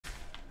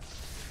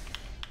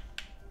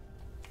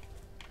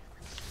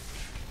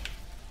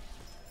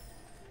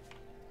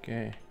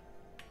Okei.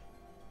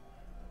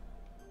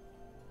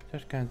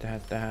 Pitäisiköhän tehdä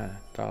tähän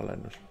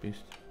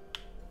tallennuspiste.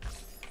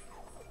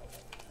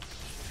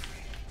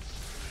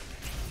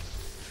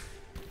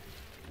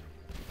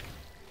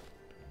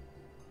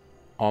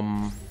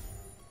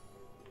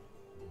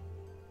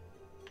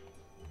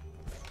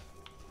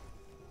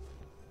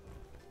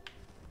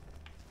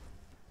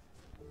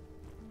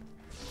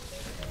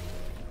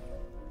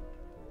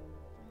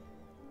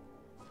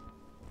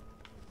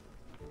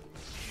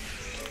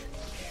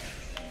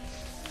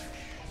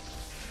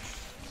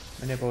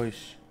 Mene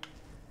pois.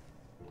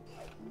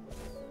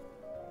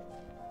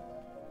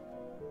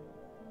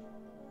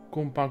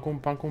 Kumpaan.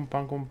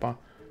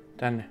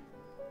 Tänne.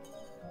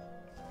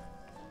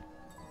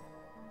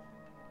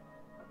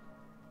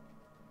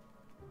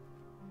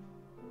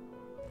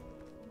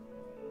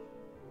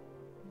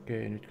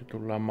 Okei, nyt kun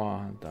tullaan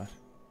maahan taas.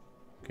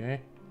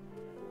 Okei.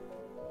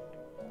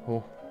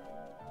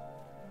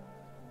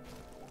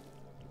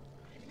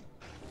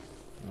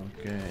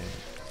 Okei.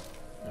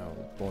 No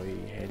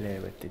voi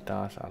helvetti,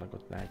 taas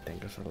alkoi näitten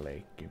kanssa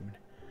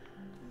leikkiminen.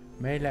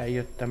 Meillä ei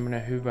oo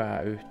tämmönen hyvä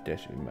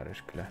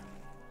yhteisymmärrys kyllä.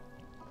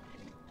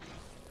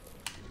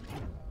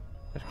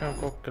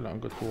 Pitäisikö kokeilla,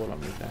 onko tuolla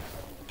mitään?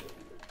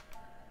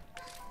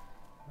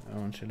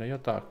 On siellä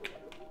jotakin.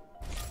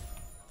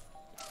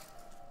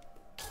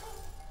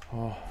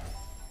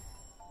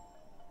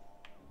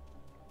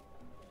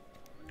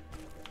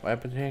 Vai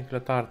eipä siihen kyllä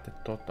tarvitse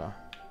tota.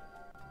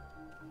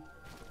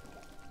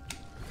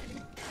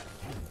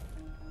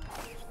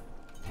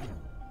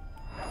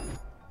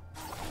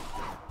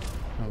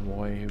 No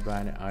voi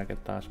hyvänen aika,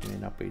 taas meni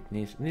napit.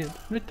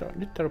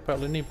 Nyt rupeaa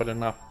olla niin paljon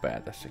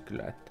nappeja tässä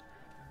kyllä, että...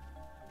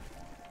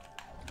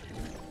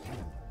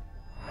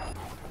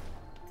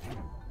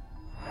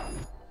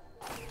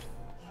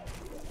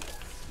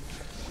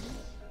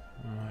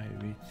 Ai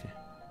vitsi.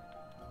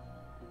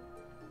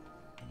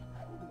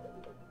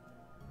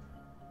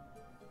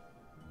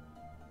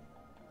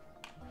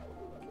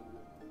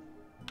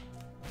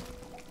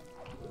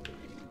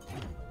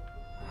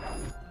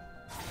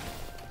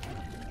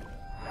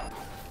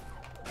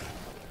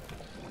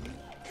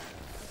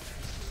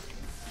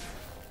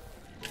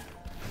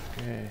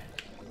 Okei.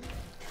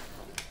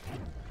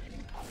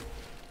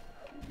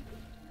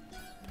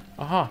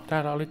 Aha,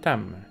 täällä oli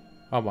tämmönen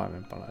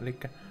avaimenpala.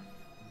 Elikkä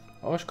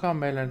oiskohan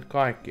meillä nyt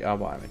kaikki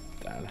avaimet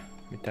täällä,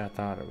 mitä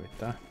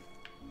tarvitaan.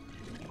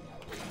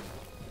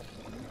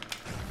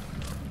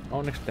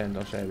 Onneksi tein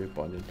ton save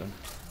pointin ton.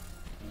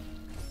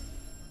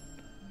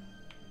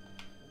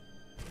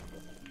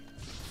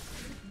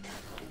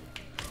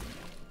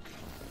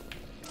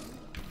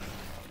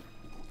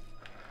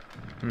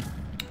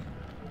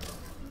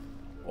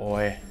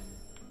 Oi.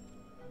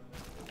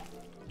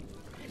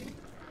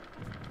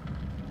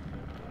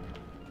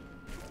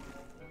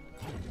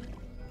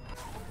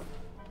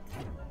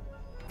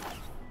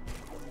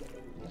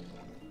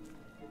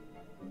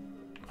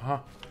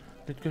 Aha,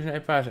 nytkö sinne ei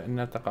pääse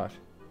enää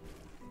takaisin?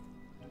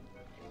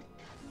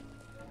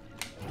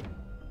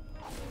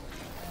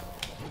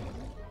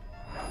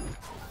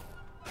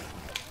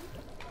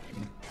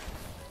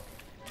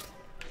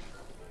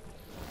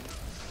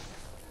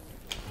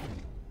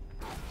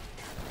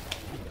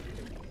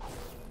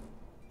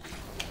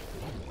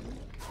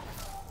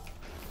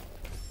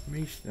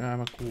 Mistä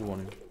mä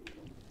kuulin?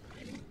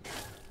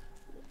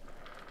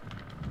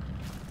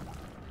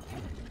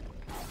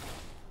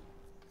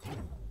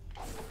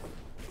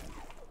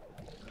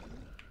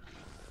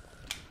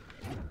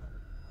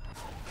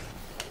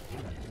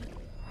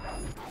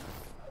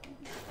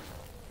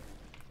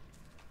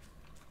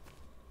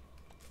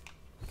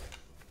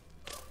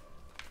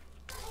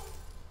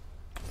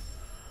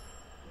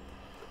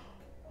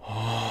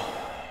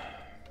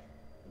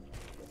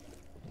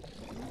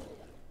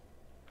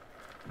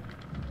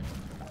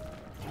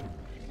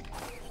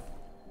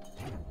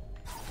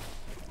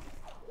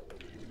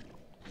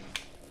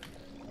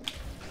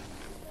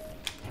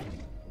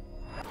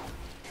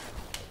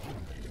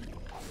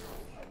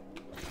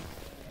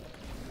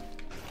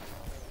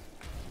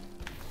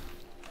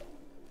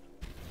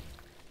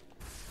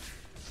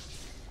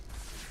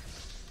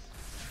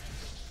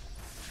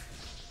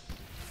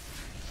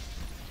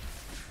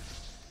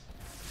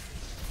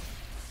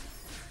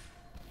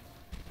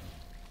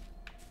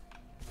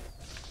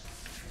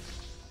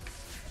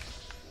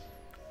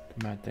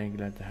 Mä tein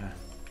kyllä tähän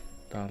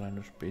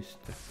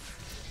tallennuspiste.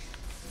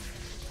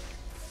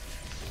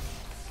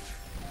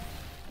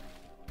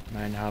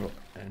 Mä en halua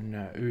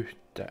enää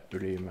yhtä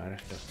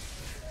ylimääräistä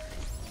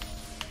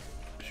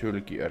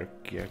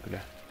sylkiörkkiä kyllä.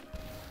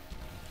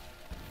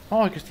 Mä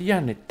oikeesti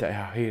jännittää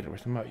ihan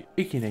hirveästi. Mä oon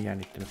ikinä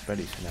jännittänyt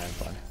pelissä näin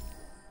paljon.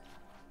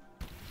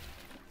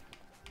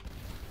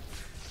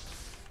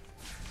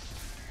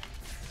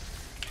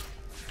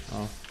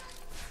 Oh.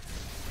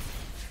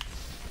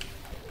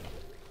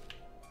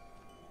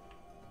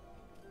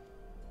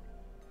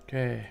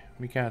 Okei,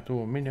 mikä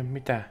tuo? Minne?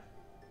 Mitä?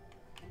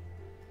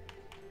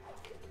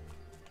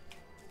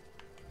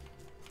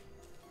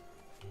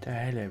 Mitä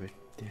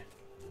helvettiä?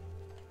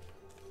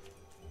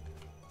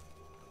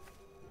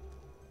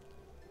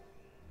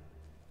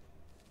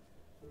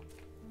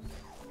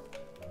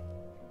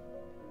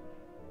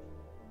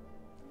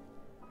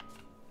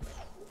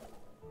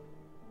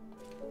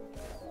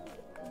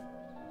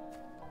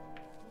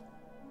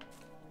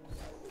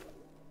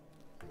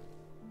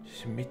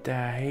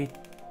 Mitä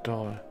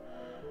hittoa?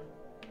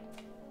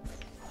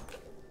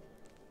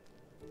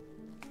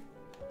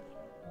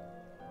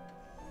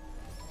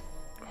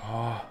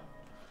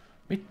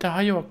 Mitä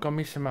hajuakaan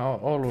missä mä oon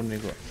ollut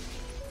niinku.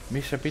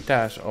 Missä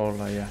pitäis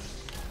olla ja...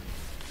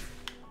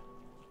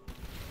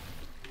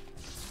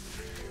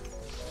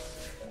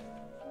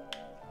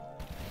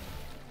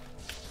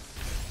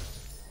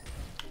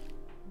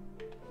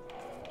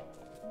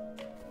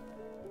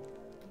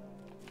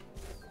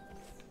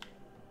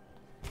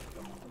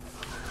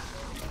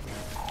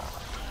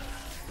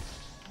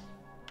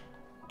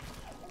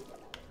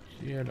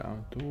 Siellä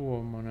on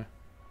tuommoinen.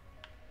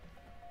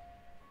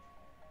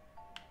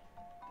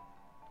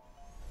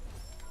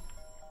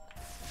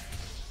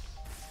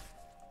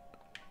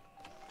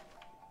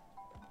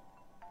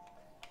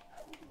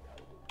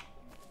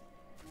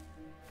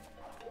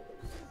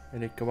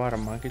 Elikkä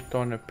varmaankin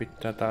tonne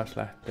pitää taas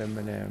lähteä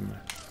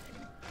menemään.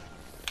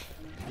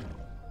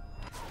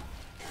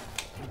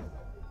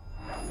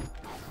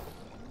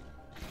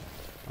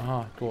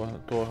 Aha,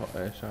 tuohon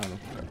ei saanut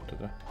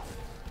katsoa.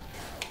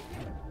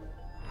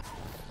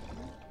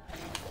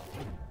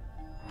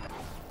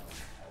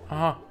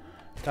 Aha,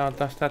 tää on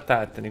taas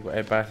tätä, että niinku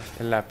ei pääse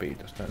sitten läpi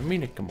tosta.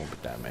 Minnekä mun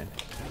pitää mennä?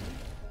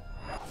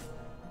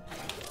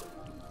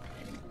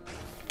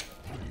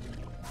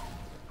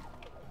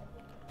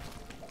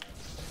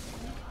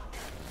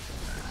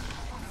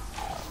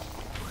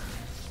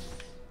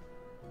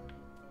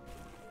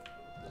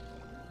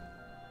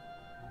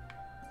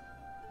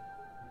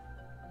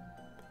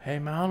 Hei,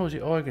 mä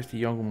haluaisin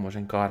oikeesti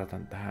jonkunmoisen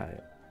kartan tähän.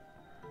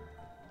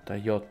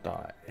 Tai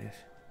jotain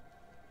edes.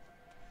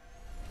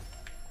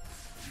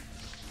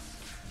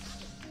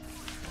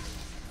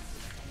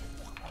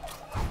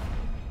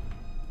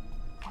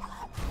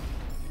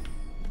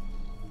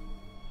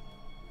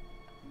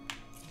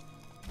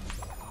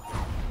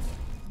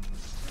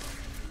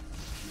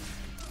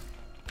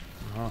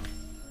 Aha.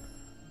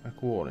 Mä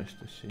kuolin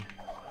sitten siihen.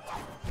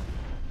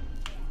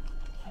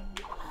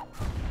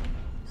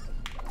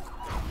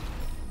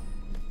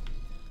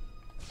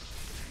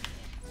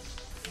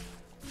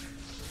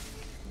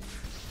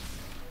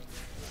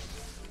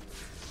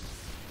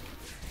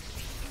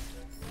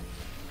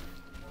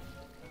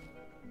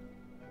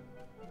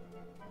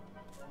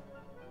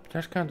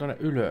 Pitäisikään tuonne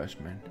ylös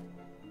mennä.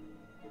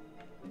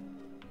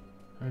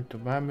 Nyt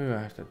on vähän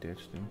myöhäistä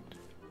tietysti, mutta...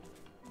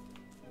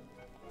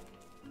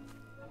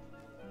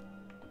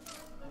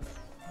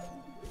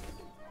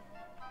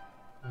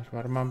 Olisi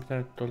varmaan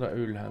pitänyt tuolta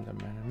ylhäältä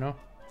mennä, no.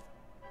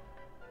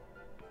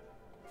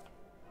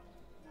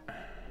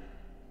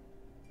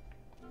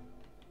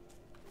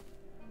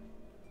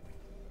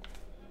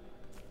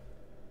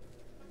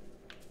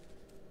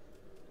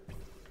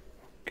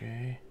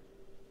 Okei.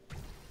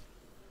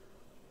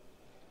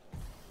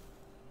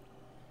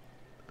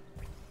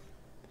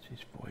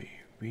 Siis voi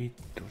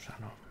vittu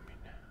sano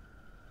minä.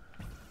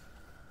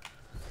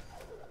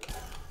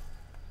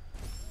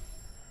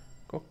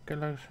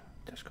 Kokeillaan,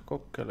 pitäisikö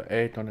kokeilla?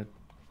 Ei tonne.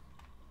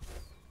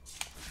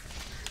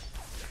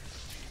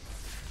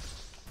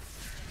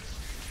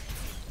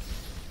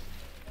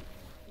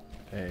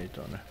 Ei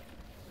tonne.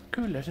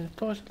 Kyllä sinne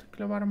toiselta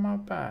kyllä varmaan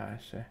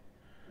pääsee.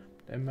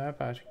 En mä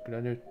pääse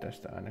kyllä nyt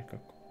tästä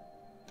ainakaan.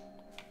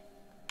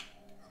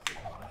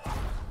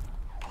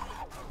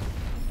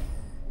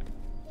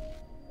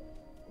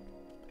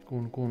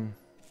 Kun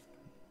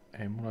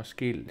ei mulla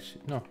skills.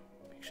 No,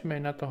 miksi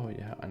meinaa tohon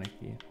jää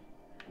ainakin?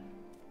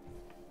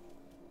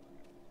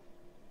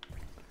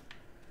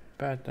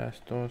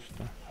 Päätääs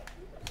tosta.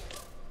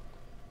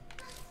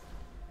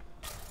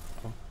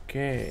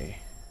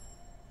 Okei.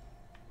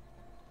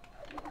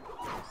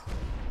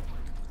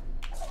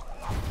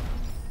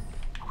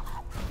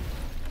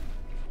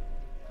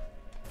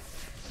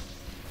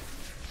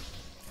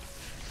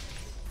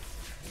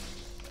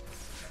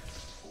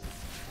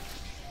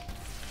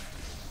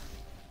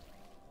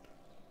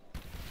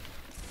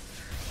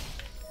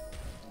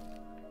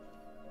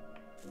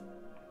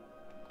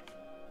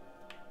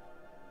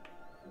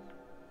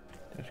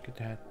 Pitäisikö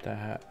tehdä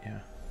tähän ja...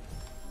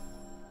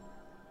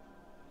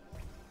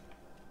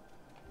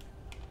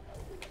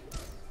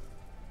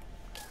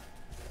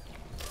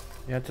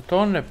 Ja että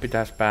tonne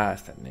pitäis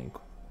päästä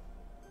niinku.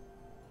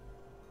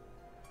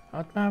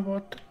 Mä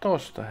voin ottaa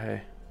tosta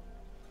hei.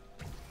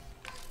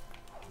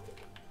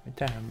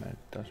 Mitähän mä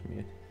nyt taas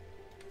mietin?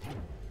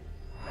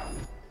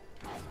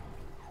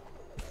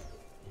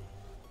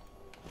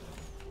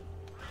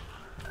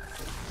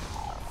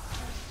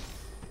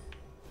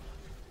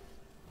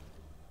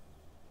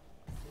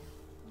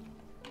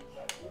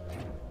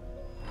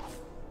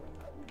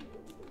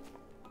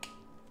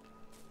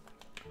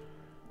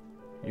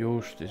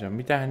 Justiinsa.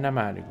 Mitähän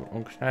nämä niinku,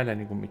 onks näillä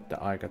niinku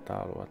mitään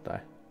aikataulua tai?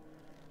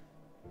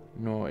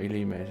 No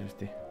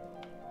ilmeisesti.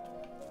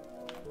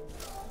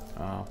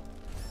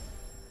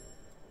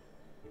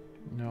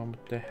 No,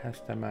 mutta tehdään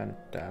tämä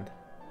nyt täältä.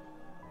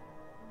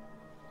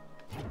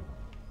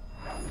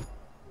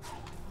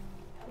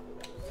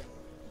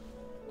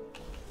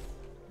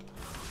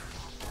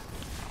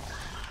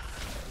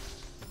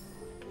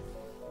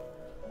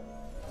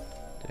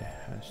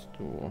 Mitäs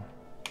tuo?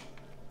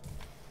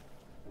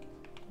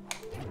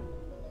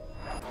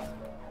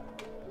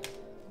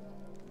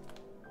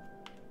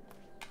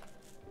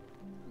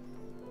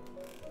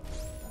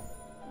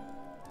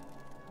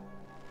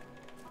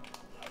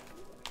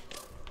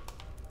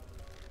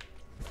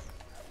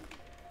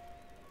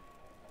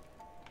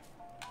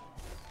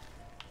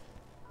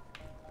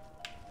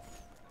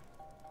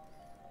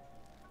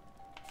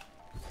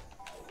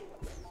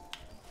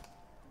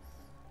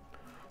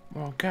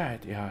 Mulla on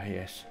kädet ihan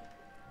hies.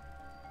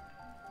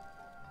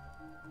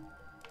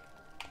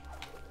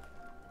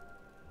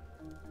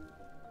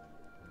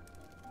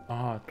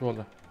 Aha,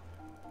 tuolta.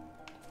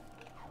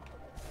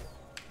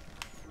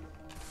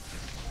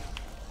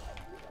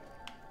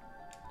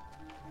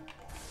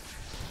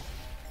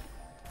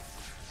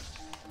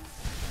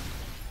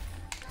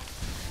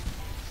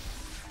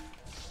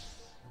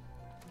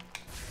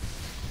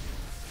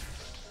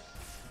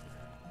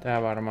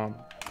 Tää varmaan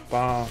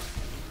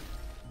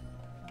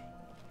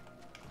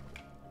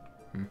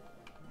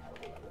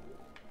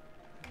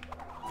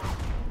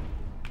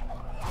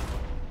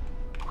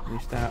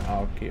Mistähän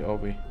auki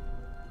ovi?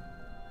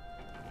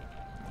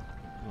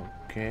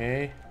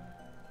 Okei.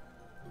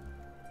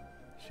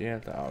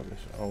 Sieltä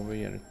aukesi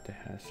ovi ja nyt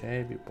tehdään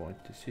save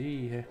pointti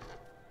siihen.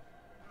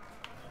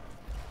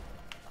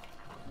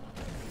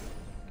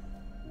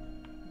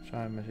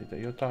 Saimme siitä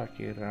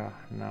jotakin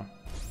rahnaa.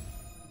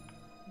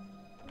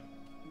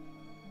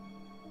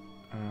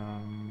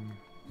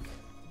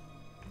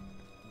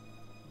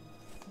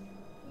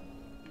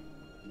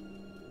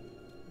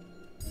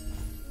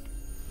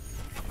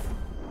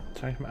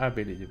 Sainko mä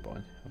ability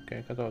point?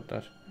 Okei,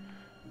 katsotaan.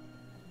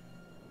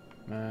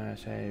 Mä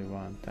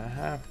seivaan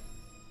tähän.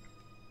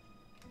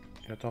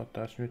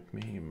 Katsotaan nyt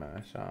mihin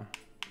mä saan.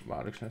 Vai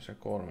oliko näissä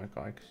 3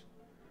 kaikissa?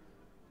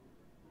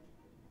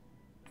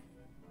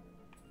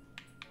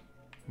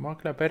 Mä oon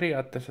kyllä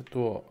periaatteessa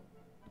tuo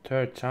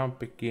third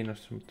jump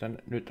kiinnostaa, mutta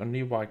nyt on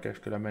niin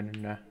vaikeaksi kyllä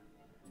mennyt nää.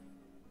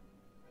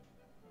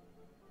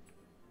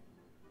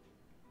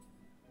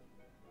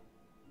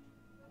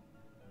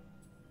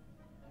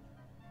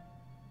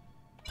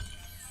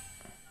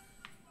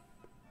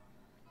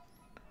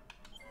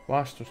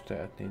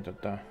 Vastustajat, niin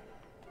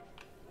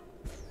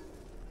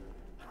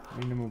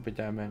minne mun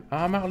pitää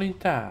mennä? Mä olin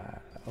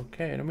täällä.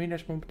 Okei, no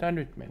minnes mun pitää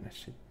nyt mennä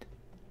sitten?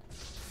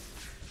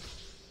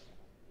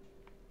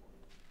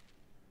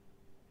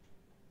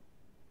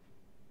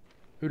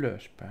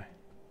 Ylöspäin.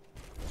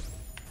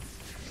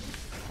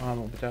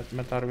 Mun pitää,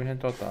 mä tarvitsen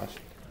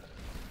sitten.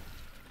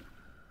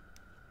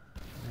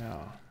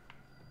 Jaa.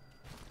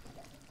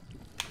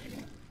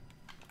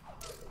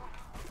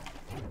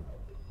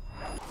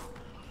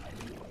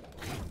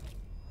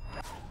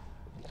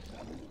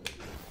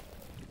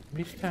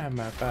 Mistähän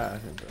mä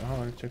pääsen?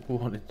 Aha, nyt se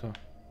kuoli tuo.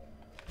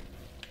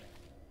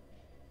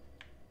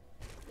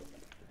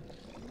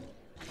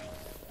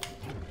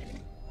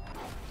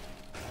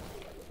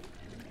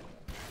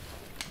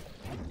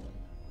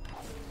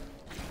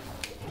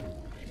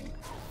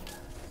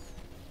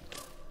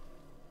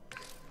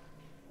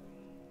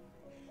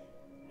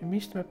 Ja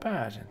mistä mä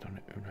pääsen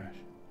tonne ylös?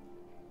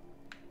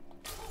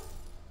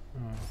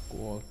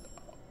 Kuolta.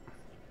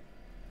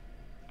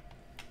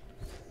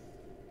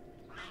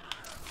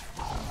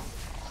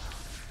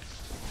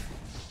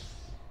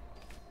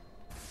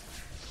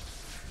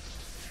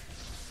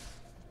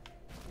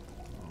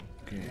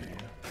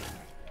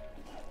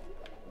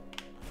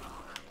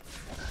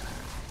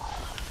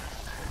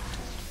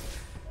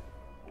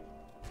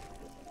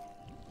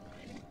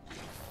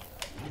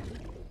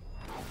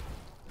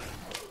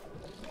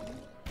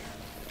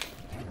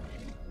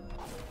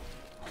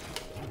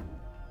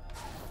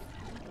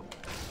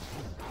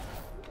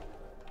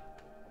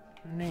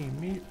 Niin,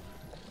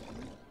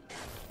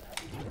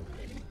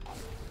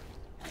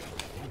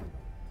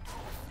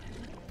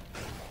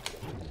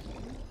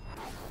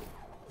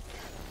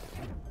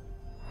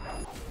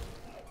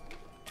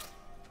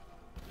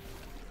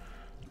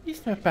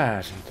 mistä mä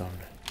pääsin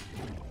tonne?